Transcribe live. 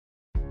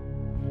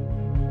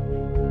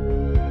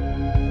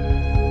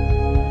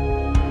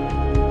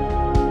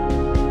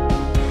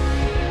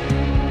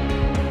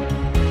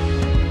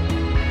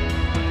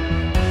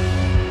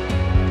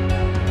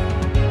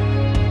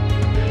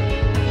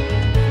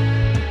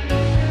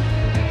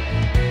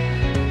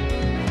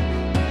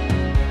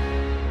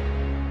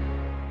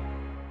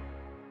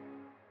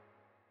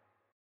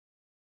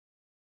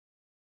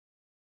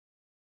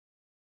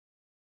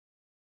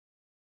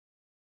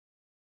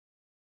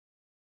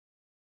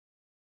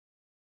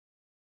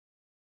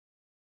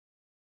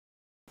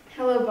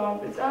Hello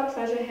Bob, it's our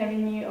pleasure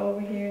having you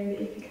over here in the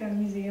IFICAH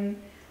Museum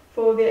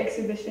for the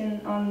exhibition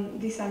on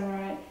the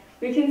samurai.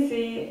 We can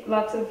see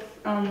lots of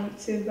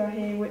Tsuba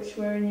here which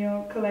were in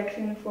your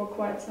collection for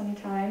quite some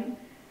time.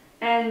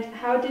 And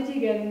how did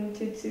you get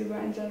into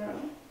Tsuba in general?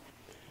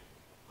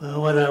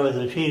 Well, when I was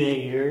a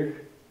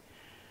teenager,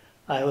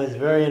 I was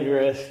very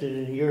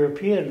interested in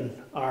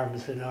European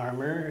arms and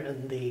armor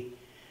and the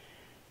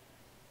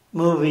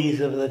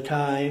movies of the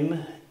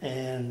time,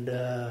 and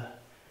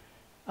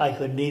I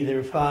could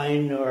neither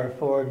find nor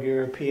afford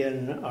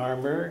European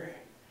armor,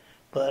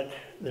 but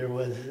there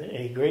was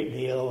a great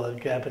deal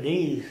of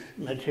Japanese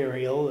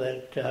material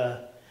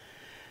that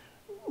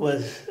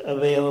was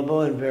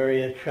available in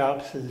various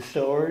shops and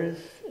stores,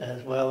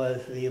 as well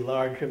as the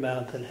large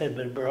amount that had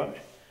been brought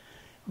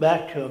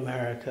back to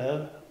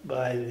America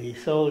by the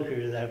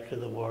soldiers after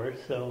the war.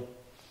 So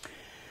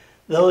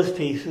those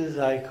pieces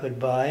I could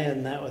buy,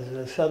 and that was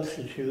a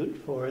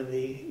substitute for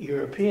the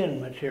European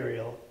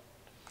material.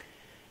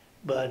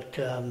 But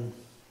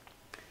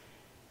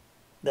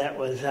that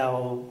was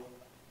how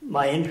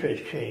my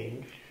interest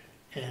changed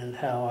and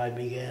how I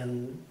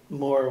began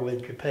more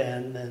with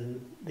Japan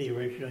than the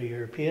original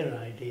European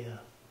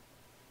idea.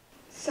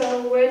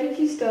 So where did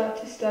you start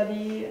to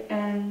study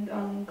and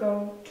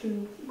go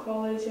to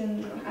college,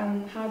 and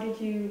how did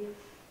you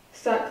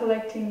start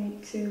collecting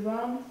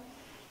Tsuba?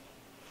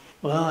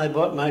 Well, I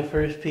bought my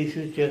first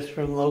pieces just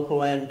from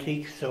local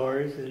antique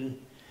stores in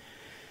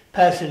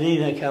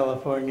Pasadena,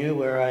 California,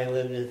 where I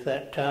lived at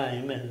that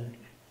time, and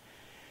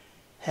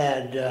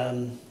had,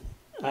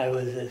 I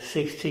was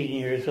 16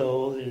 years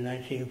old in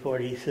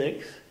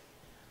 1946,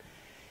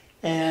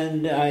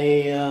 and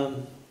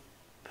I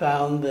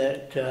found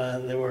that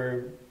there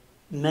were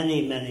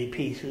many, many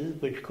pieces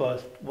which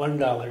cost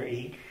 $1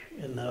 each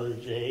in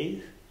those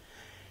days,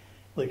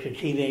 which a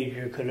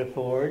teenager could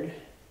afford,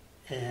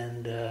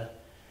 and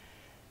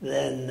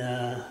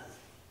then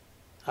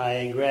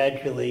I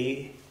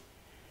gradually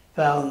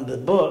found the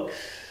books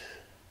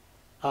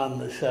on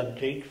the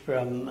subject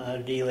from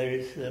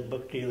dealers,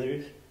 book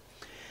dealers,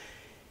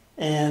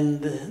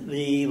 and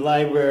the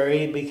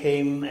library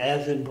became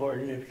as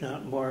important, if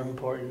not more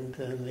important,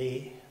 than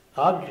the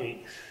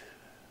objects.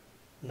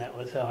 And that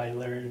was how I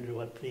learned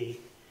what the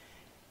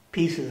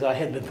pieces I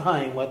had been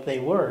buying, what they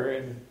were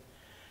and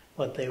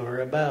what they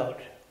were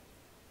about.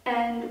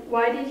 And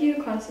why did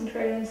you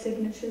concentrate on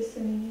signatures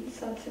in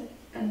such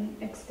an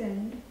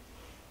extent?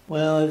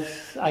 Well,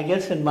 it's, I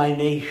guess, in my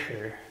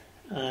nature.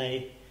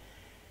 I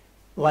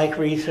like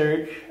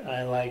research.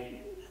 I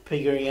like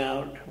figuring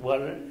out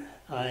what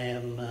I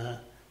am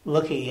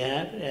looking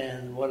at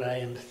and what I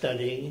am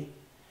studying.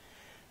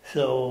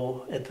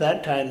 So at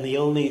that time, the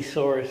only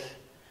source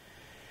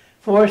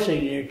for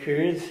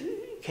signatures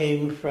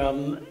came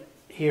from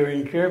here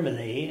in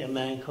Germany. A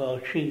man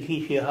called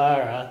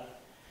Haynes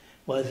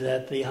was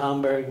at the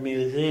Hamburg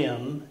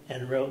Museum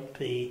and wrote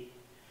the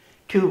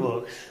 2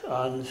 books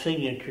on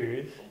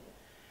signatures,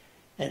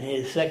 and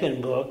his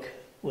second book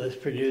was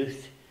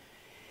produced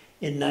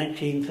in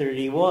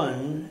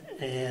 1931,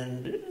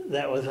 and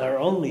that was our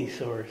only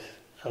source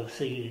of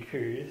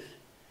signatures.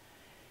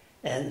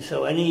 And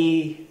so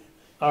any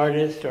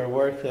artist or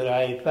work that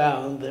I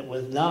found that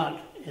was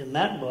not in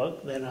that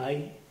book, then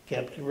I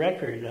kept a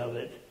record of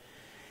it.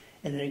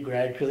 And it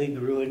gradually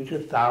grew into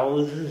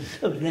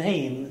thousands of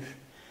names,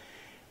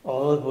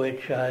 all of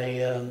which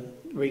I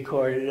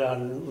recorded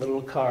on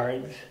little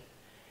cards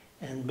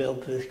and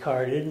built this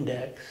card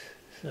index.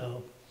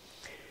 So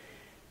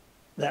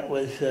that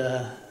was,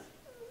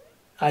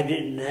 I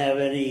didn't have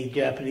any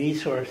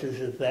Japanese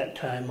sources at that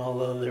time,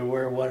 although there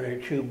were 1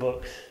 or 2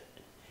 books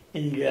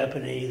in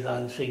Japanese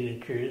on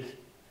signatures.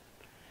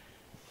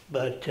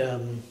 But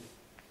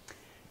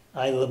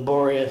I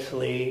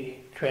laboriously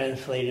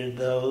translated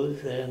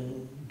those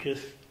and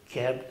just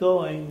kept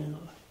going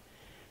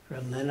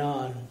from then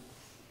on.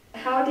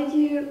 How did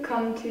you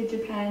come to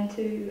Japan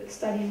to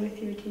study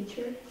with your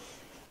teacher?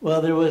 Well,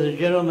 there was a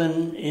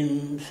gentleman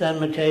in San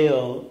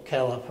Mateo,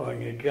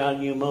 California, John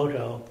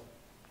Yumoto,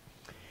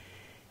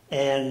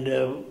 and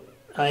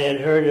I had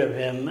heard of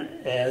him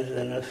as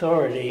an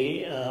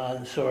authority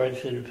on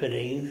swords and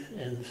fittings,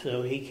 and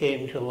so he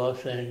came to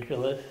Los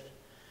Angeles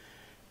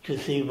to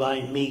see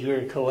my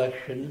meager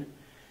collection.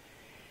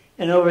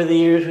 And over the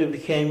years we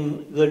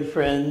became good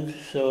friends,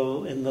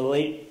 so in the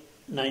late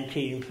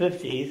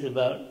 1950s,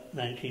 about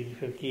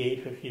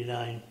 1958,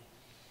 59,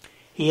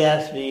 he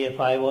asked me if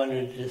I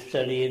wanted to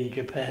study in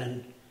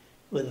Japan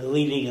with the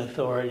leading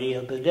authority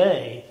of the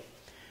day,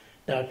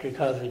 Dr.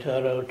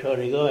 Kazutaro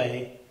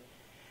Torigoe,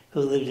 who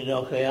lived in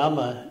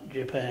Okayama,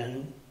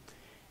 Japan,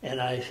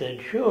 and I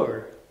said,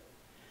 sure.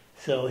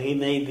 So he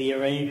made the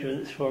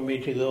arrangements for me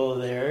to go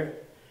there,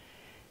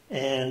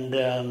 and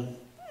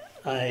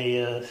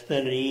I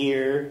spent a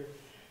year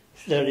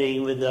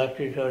studying with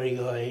Dr.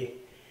 Torigoe,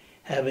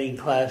 having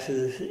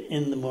classes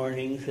in the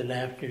mornings and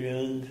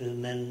afternoons,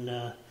 and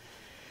then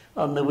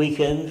on the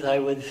weekends I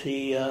would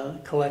see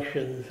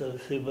collections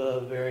of Tsuba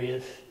of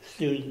various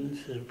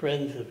students and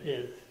friends of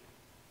his.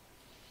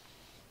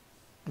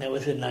 That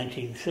was in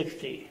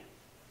 1960.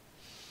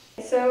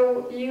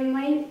 So you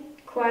made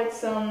quite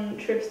some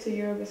trips to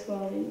Europe as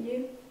well, didn't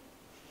you?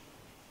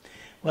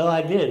 Well,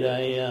 I did.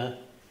 I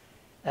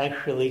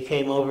actually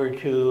came over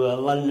to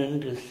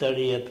London to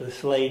study at the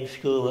Slade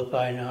School of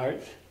Fine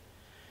Arts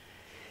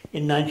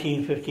in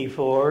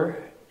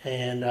 1954,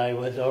 and I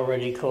was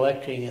already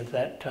collecting at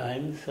that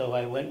time, so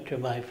I went to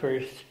my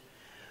first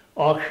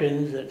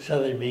auctions at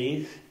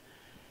Sotheby's,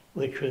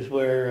 which was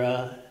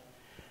where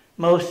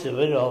most of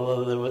it,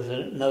 although there was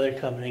another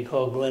company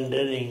called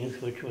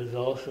Glendenning's, which was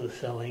also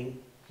selling.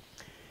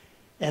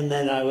 And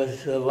then I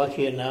was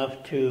lucky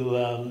enough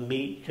to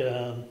meet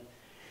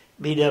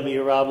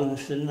B.W.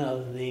 Robinson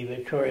of the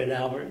Victoria and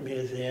Albert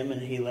Museum,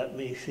 and he let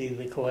me see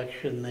the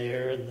collection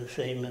there, and the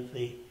same at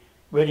the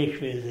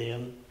British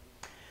Museum.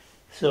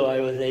 So I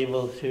was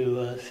able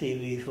to see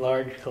these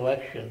large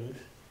collections,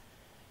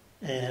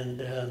 and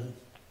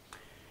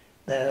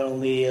that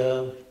only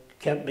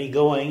kept me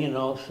going, and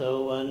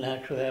also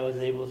naturally I was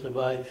able to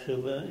buy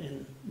Tsuba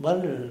in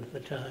London at the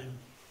time.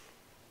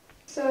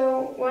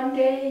 So one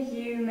day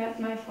you met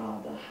my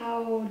father.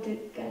 How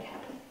did that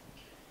happen?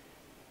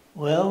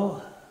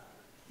 Well,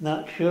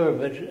 not sure,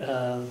 but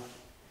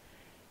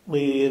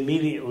we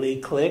immediately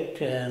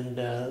clicked and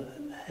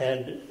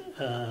had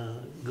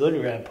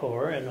good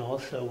rapport, and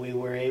also we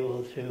were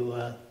able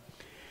to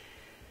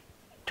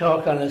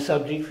talk on a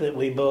subject that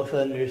we both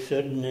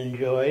understood and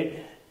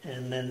enjoyed,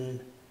 and then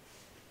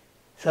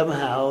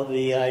somehow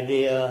the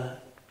idea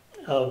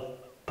of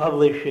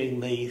publishing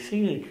the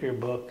signature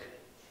book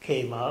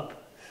came up.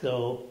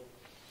 So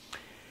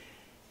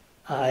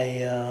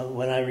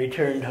when I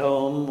returned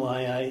home,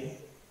 I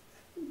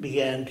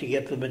began to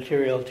get the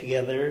material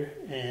together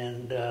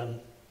and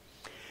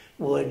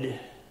would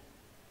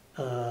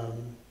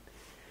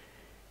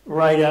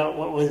write out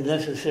what was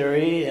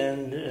necessary,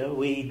 and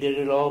we did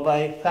it all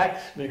by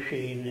fax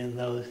machine in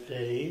those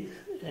days,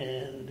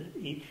 and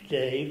each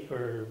day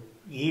for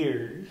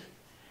years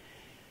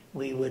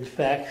we would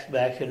fax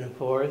back and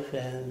forth,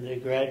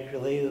 and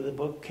gradually the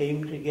book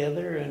came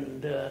together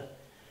and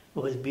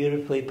was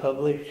beautifully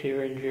published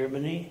here in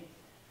Germany,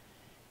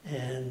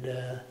 and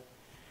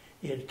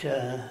it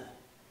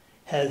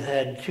has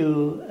had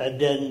 2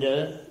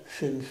 addenda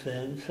since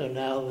then, so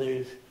now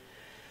there's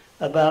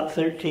about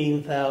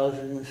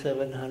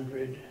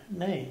 13,700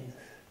 names.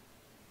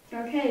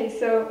 Okay,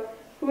 so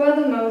who are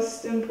the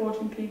most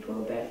important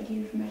people that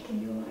you've met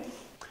in your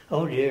life?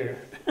 Oh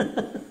dear.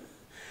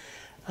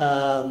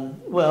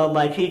 Well,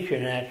 my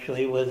teacher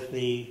actually was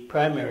the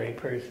primary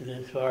person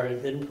as far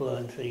as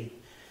influencing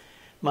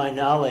my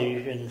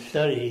knowledge and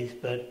studies,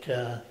 but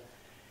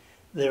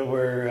there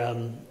were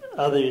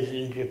others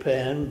in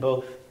Japan,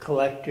 both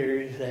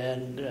collectors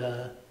and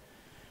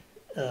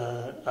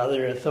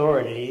other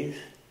authorities,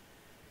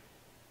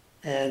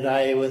 and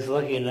I was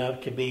lucky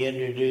enough to be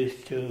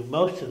introduced to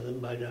most of them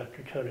by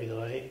Dr.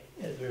 Todegoi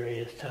at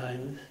various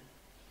times.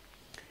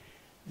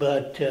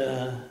 But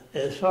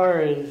as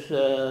far as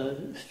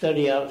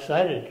study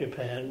outside of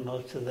Japan,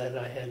 most of that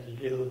I had to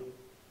do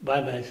by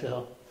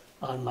myself,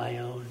 on my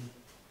own,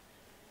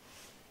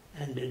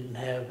 and didn't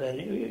have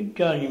any.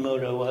 John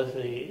Yamamoto was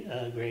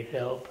a great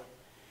help,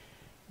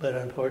 but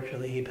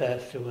unfortunately he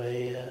passed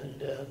away,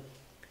 and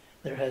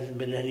there hasn't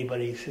been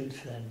anybody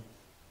since then.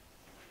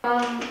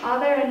 Are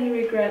there any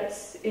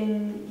regrets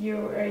in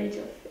your age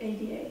of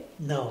 88?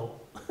 No.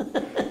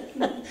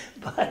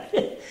 But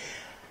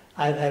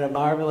I've had a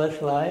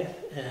marvelous life,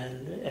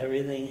 and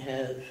everything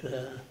has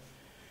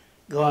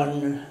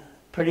gone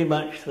pretty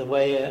much the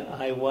way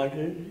I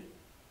wanted,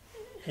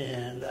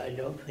 and I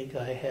don't think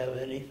I have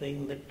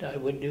anything that I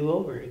would do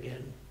over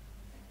again.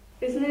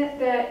 Isn't it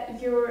that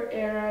your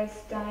era is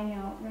dying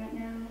out right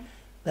now?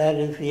 That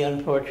is the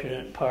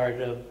unfortunate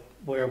part of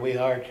where we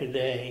are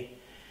today.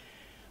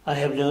 I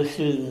have no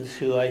students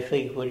who I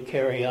think would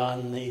carry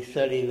on the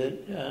study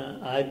that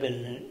I've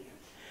been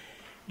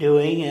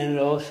doing, and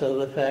also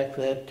the fact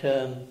that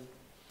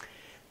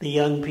the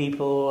young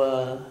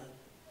people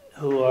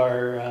who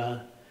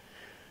are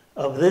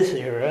of this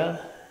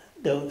era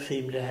don't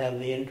seem to have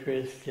the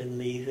interest in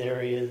these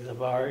areas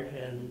of art,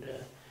 and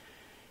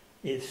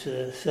it's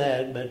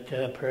sad,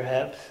 but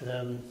perhaps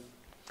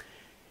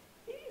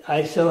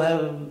I still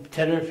have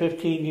 10 or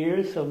 15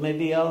 years, so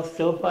maybe I'll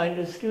still find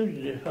a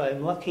student if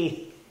I'm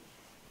lucky.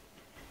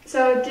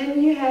 So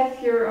didn't you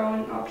have your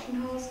own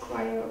auction house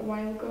quite a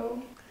while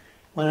ago?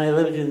 When I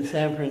lived in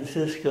San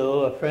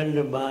Francisco, a friend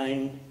of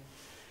mine,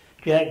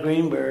 Jack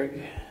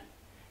Greenberg,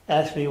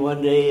 asked me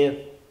one day if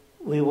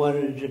we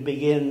wanted to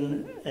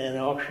begin an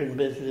auction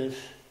business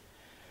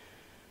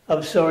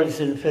of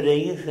swords and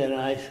fittings, and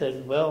I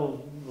said,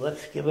 well,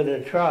 let's give it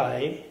a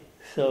try.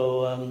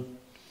 So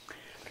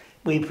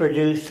we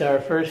produced our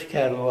first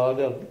catalog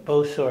of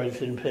both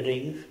swords and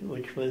fittings,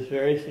 which was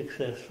very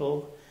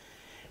successful,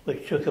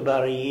 which took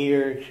about a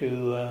year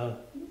to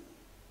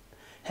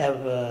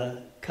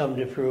have come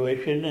to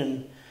fruition.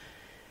 And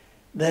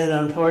then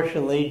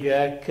unfortunately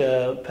Jack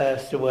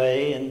passed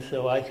away, and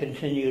so I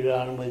continued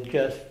on with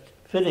just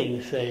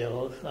fitting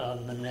sales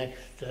on the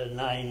next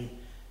 9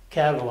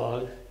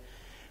 catalogs,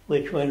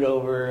 which went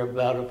over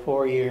about a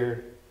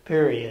 4-year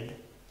period.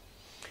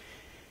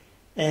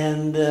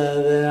 And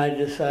then I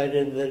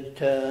decided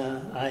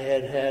that I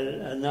had had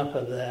enough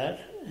of that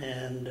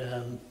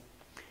and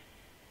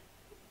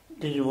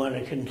didn't want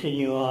to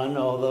continue on,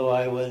 although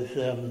I was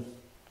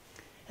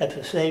at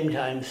the same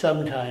time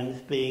sometimes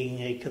being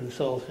a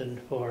consultant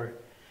for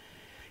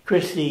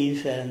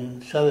Christie's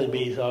and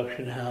Sotheby's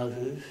auction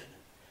houses.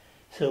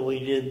 So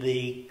we did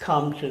the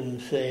Compton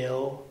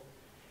sale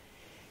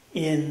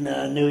in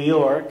New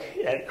York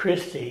at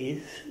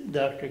Christie's.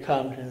 Dr.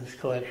 Compton's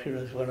collection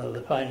was one of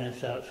the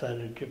finest outside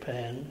of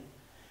Japan.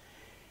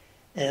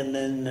 And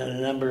then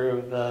a number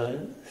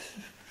of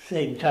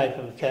same type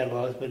of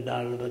catalogs, but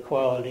not of the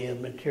quality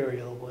of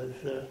material, was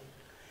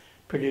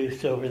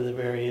produced over the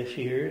various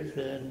years.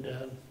 And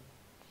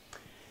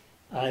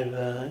I've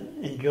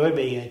enjoyed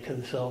being a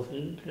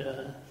consultant,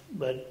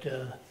 but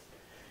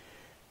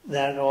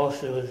that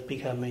also is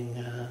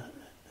becoming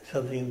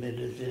something that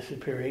is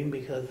disappearing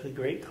because the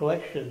great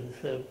collections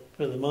have,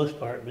 for the most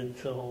part, been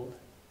sold.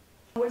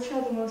 Which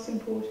are the most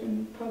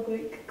important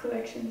public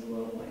collections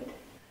worldwide?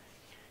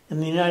 In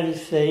the United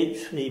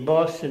States, the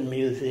Boston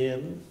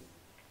Museum,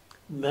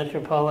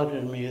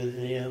 Metropolitan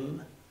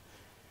Museum.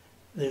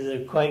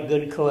 There's a quite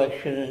good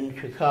collection in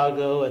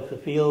Chicago at the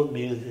Field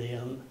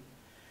Museum.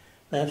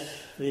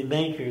 That's the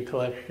major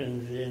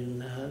collections in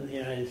the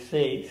United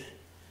States.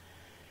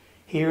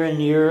 Here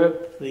in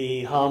Europe,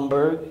 the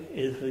Hamburg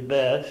is the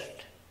best.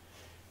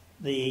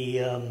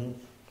 The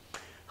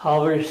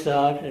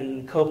Halberstadt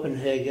in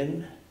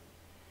Copenhagen.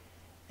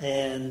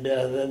 And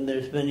then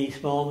there's many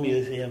small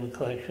museum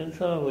collections,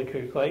 some of which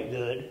are quite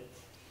good.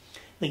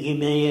 The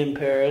Guimet in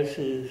Paris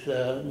is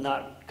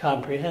not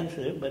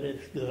comprehensive, but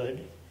it's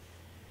good.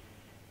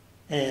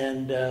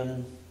 And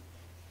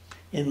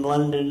in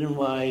London,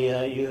 why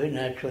you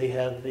naturally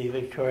have the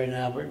Victoria and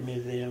Albert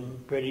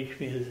Museum, British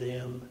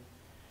Museum.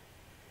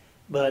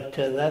 But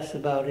that's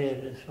about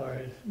it as far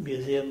as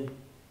museum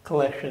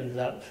collections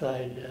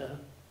outside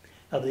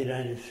of the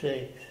United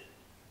States.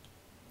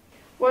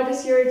 What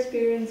is your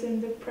experience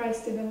in the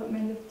price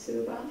development of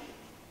Tsuba?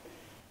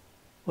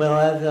 Well,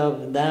 as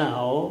of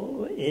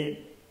now,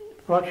 it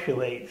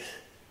fluctuates.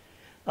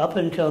 Up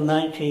until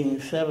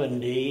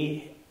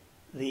 1970,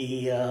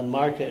 the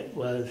market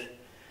was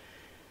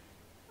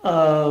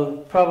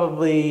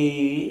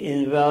probably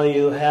in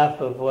value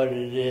half of what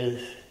it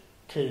is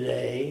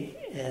today.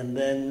 And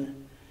then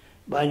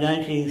by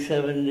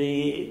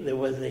 1970, there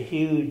was a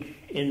huge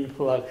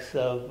influx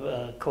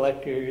of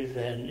collectors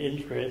and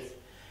interest,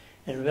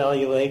 and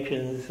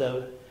valuations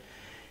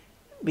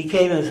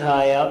became as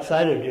high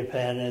outside of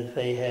Japan as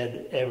they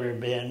had ever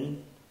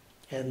been.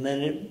 And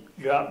then it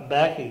dropped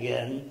back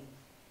again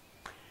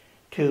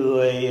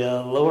to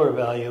a lower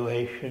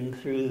valuation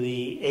through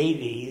the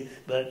 80s,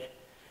 but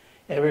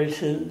ever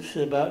since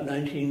about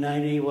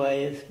 1990, why,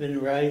 it's been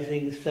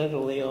rising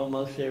steadily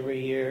almost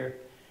every year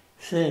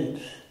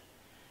since.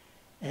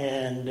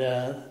 And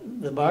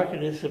the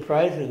market is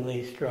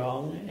surprisingly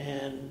strong,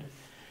 and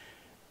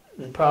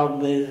the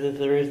problem is that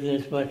there isn't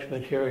as much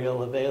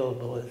material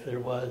available as there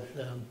was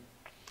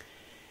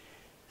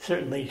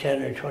certainly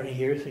 10 or 20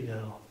 years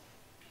ago.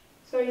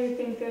 So you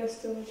think there's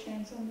still a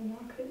chance on the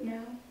market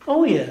now?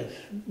 Oh yes.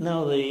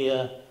 No,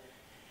 the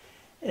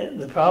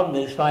problem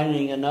is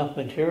finding enough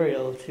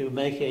material to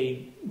make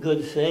a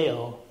good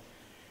sale.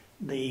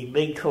 The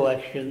big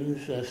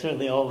collections,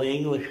 certainly all the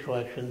English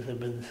collections,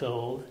 have been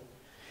sold.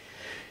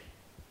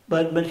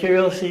 But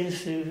material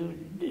seems to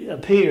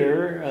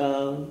appear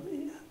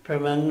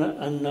from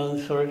unknown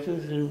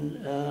sources,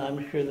 and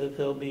I'm sure that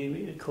there'll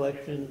be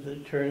collections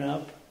that turn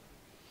up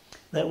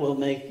that will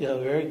make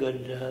very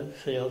good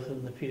sales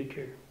in the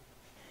future.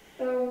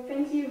 So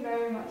thank you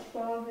very much,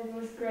 Bob. It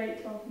was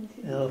great talking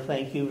to you. Well,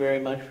 thank you very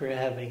much for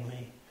having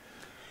me.